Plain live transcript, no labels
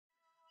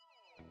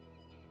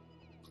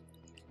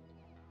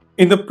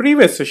In the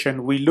previous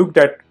session, we looked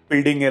at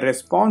building a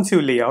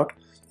responsive layout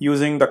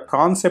using the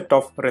concept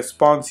of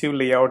responsive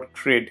layout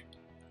grid,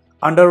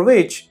 under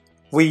which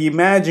we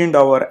imagined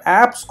our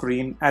app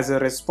screen as a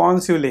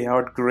responsive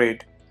layout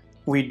grid.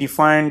 We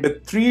defined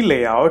three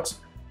layouts: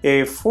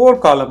 a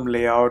 4-column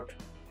layout,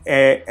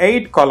 a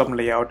 8-column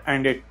layout,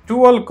 and a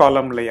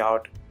 12-column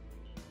layout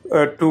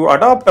to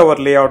adopt our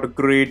layout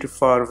grid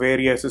for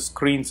various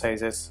screen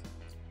sizes.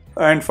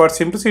 And for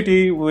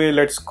simplicity,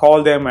 let's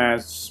call them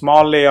as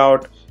small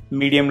layout,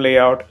 medium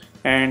layout,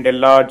 and a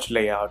large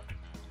layout.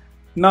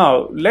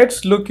 Now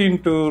let's look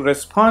into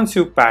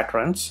responsive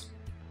patterns.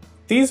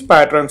 These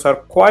patterns are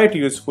quite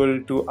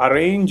useful to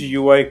arrange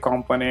UI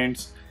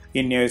components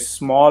in a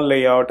small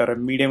layout or a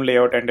medium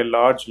layout and a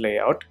large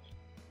layout.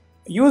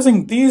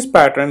 Using these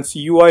patterns,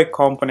 UI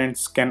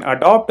components can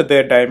adopt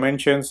their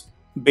dimensions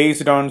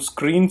based on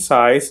screen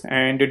size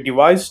and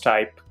device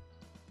type.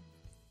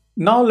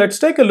 Now let's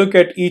take a look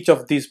at each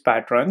of these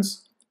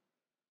patterns.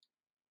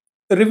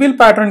 The reveal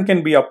pattern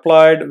can be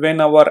applied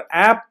when our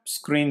app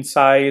screen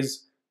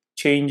size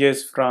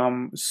changes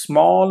from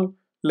small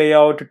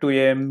layout to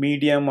a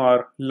medium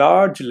or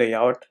large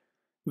layout.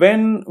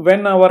 When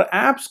our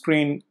app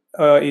screen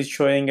is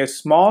showing a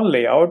small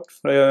layout,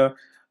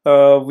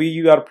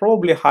 we are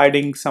probably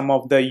hiding some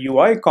of the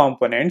UI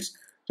components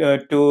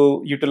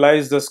to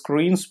utilize the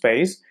screen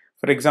space.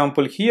 For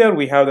example, here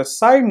we have the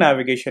side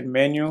navigation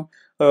menu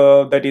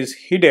that is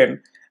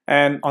hidden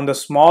and on the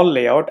small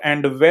layout,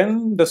 and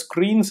when the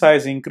screen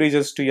size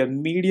increases to a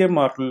medium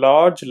or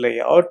large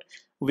layout,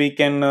 we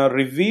can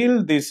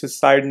reveal this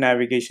side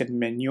navigation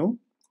menu.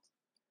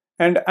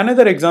 And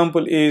another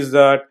example is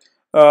that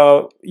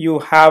you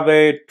have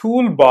a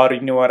toolbar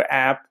in your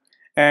app,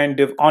 and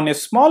if on a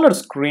smaller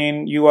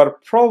screen you are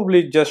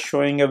probably just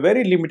showing a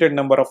very limited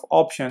number of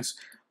options,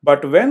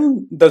 but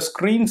when the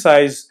screen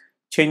size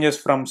changes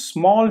from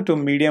small to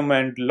medium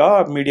and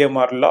medium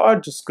or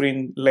large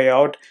screen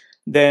layout,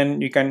 then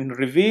you can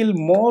reveal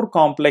more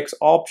complex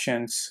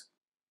options.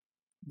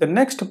 The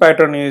next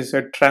pattern is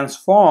a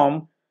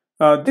transform.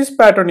 This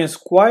pattern is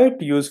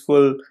quite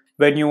useful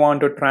when you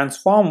want to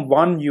transform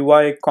one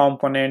UI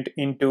component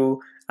into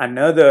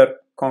another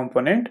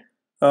component.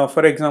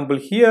 For example,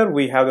 here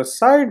we have the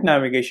side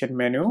navigation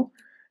menu,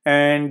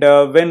 and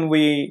when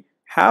we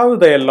have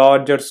the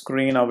larger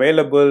screen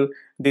available,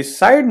 this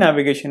side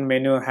navigation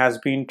menu has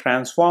been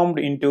transformed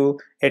into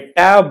a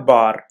tab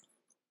bar.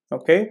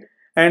 Okay,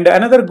 and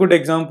another good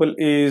example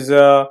is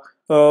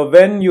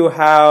when you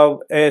have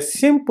a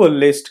simple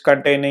list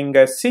containing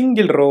a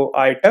single row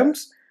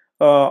items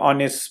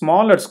on a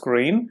smaller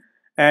screen,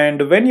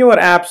 and when your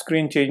app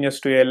screen changes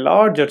to a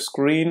larger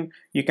screen,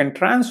 you can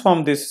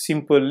transform this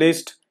simple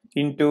list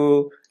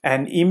into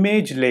an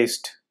image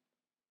list.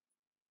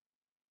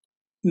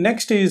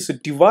 Next is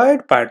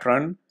divide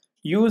pattern,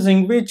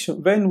 using which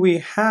when we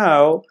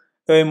have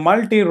a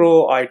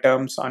multi-row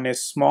items on a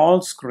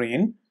small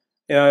screen,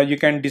 you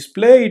can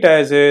display it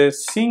as a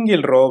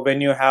single row when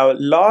you have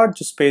large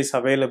space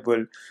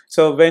available.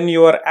 So when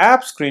your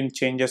app screen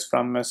changes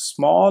from a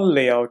small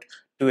layout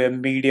to a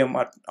medium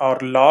or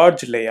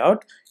large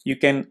layout, you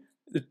can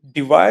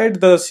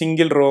divide the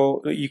single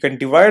row, you can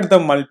divide the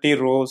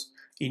multi-rows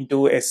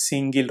into a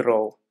single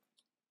row.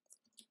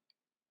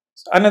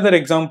 Another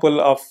example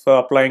of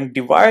applying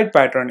divide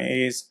pattern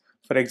is,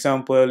 for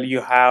example, you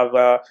have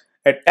a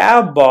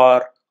tab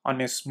bar on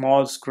a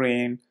small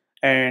screen,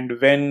 and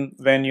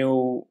when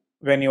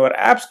your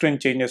app screen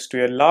changes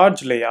to a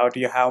large layout,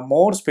 you have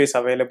more space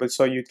available,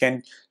 so you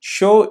can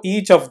show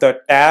each of the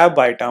tab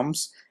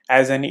items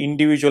as an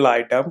individual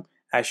item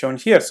as shown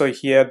here. So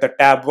here the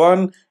tab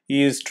 1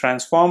 is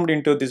transformed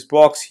into this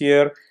box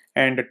here,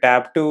 and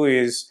tab 2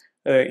 is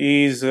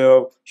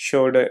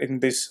showed in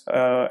this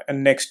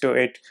next to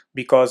it,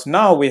 because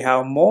now we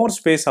have more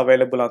space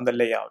available on the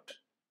layout.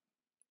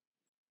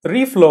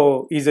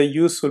 Reflow is a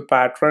useful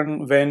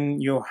pattern when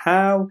you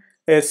have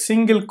a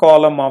single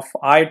column of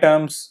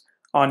items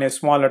on a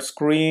smaller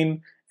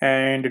screen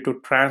and to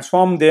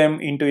transform them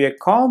into a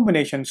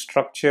combination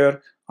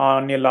structure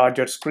on a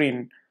larger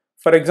screen.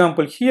 For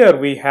example, here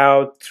we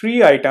have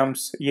three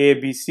items A,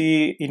 B,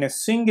 C in a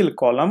single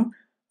column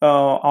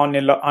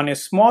on a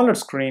smaller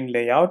screen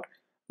layout.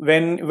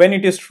 When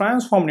it is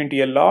transformed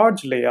into a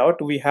large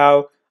layout, we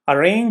have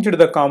arranged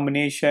the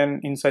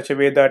combination in such a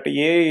way that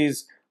A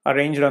is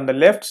arranged on the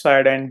left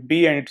side and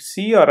B and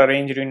C are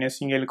arranged in a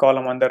single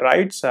column on the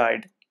right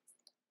side.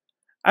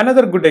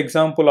 Another good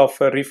example of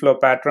a reflow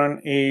pattern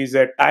is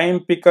a time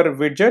picker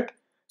widget.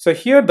 So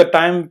here the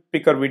time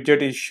picker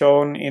widget is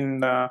shown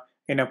in a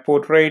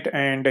portrait,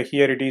 and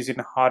here it is in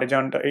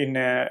horizontal, in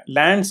a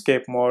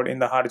landscape mode in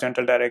the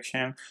horizontal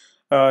direction.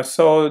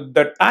 So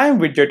the time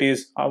widget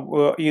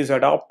is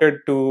adopted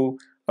to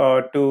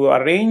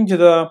arrange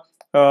the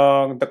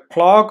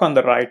clock on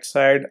the right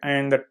side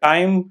and the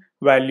time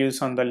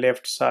values on the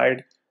left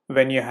side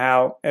when you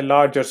have a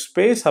larger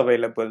space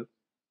available.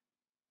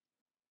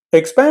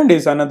 Expand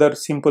is another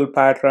simple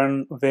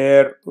pattern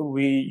where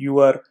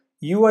your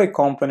UI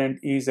component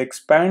is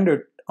expanded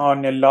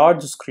on a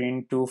large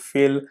screen to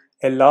fill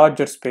a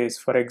larger space.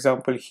 For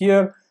example,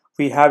 here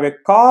we have a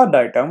card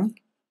item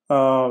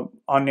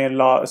on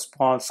a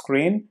small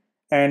screen,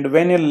 and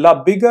when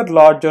a bigger,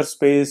 larger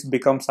space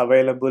becomes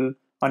available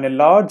on a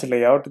large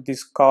layout,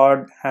 this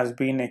card has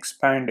been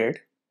expanded.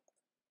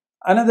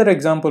 Another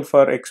example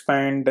for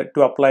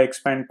apply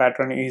expand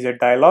pattern is a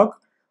dialog.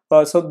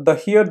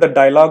 Here the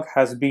dialog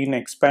has been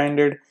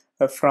expanded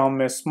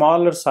from a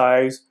smaller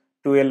size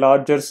to a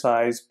larger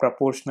size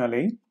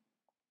proportionally.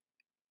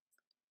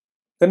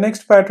 The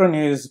next pattern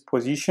is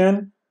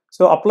position.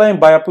 So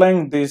by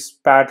applying this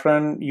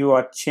pattern, you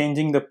are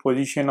changing the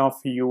position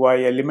of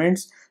UI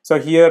elements. So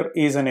here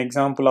is an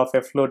example of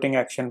a floating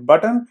action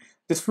button.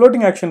 This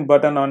floating action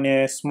button on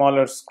a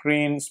smaller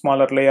screen,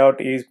 smaller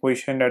layout is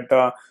positioned at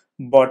the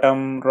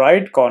bottom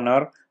right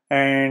corner,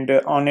 and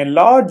on a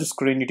large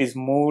screen it is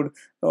moved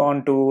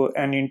onto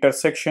an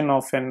intersection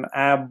of an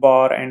app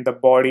bar and the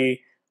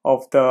body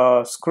of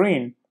the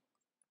screen.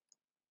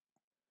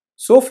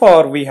 So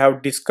far we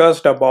have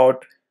discussed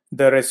about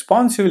the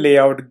responsive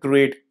layout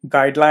grid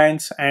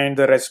guidelines and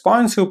the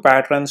responsive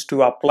patterns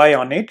to apply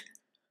on it.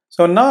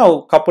 So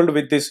now, coupled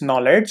with this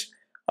knowledge,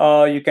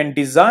 you can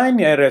design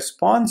a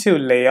responsive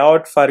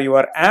layout for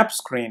your app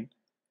screen.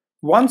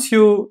 Once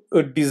you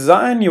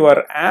design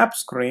your app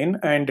screen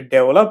and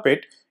develop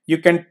it, you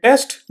can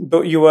test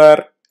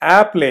your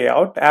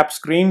app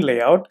screen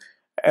layout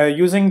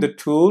using the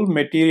tool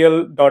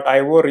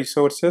material.io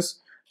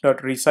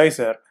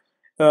resources.resizer.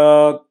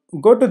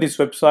 Go to this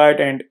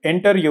website and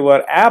enter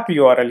your app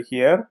URL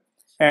here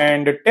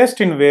and test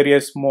in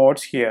various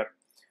modes here.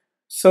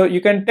 So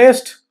you can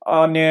test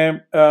on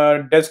a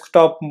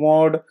desktop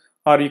mode,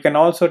 or you can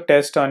also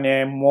test on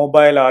a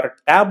mobile or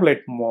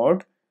tablet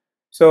mode.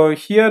 So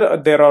here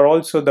there are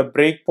also the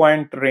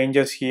breakpoint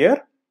ranges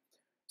here.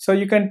 So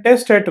you can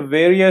test at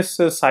various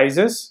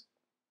sizes,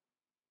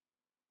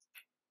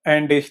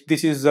 and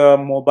this is a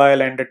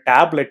mobile and a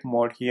tablet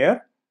mode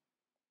here.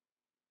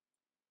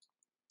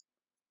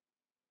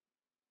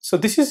 So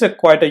this is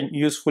quite a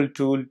useful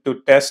tool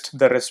to test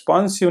the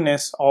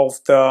responsiveness of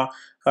the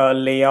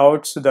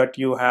layouts that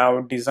you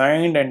have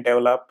designed and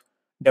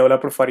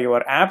developed for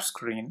your app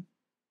screen.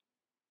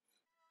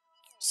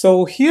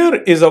 So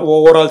here is an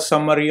overall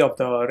summary of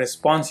the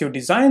responsive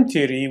design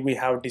theory we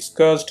have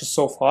discussed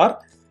so far.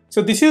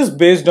 So this is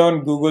based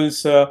on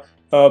Google's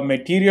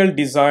material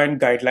design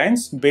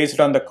guidelines based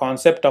on the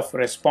concept of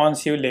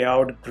responsive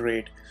layout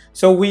grid.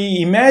 So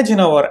we imagine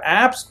our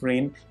app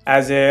screen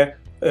as a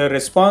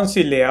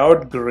responsive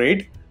layout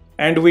grid,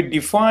 and we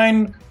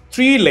define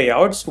 3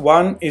 layouts.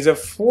 One is a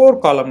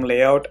 4-column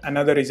layout,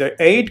 another is a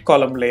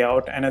 8-column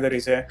layout, and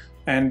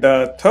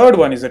the third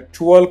one is a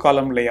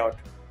 12-column layout.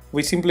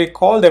 We simply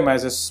call them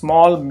as a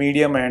small,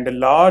 medium, and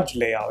large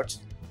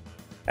layouts.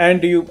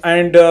 And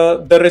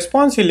the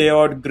responsive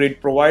layout grid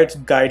provides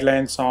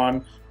guidelines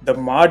on the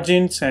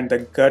margins and the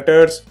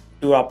gutters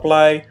to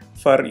apply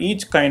for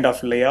each kind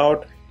of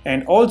layout,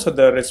 and also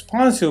the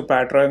responsive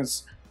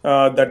patterns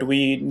that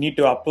we need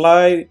to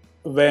apply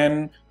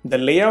when the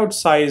layout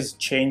size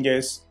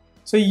changes.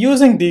 So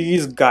using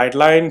these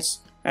guidelines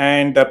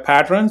and the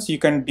patterns, you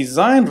can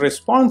design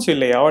responsive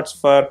layouts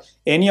for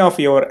any of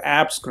your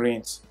app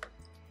screens.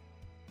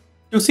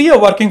 To see a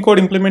working code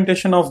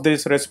implementation of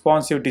this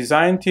responsive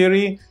design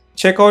theory,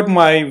 check out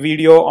my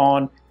video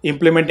on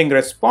implementing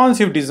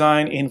responsive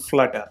design in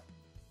Flutter.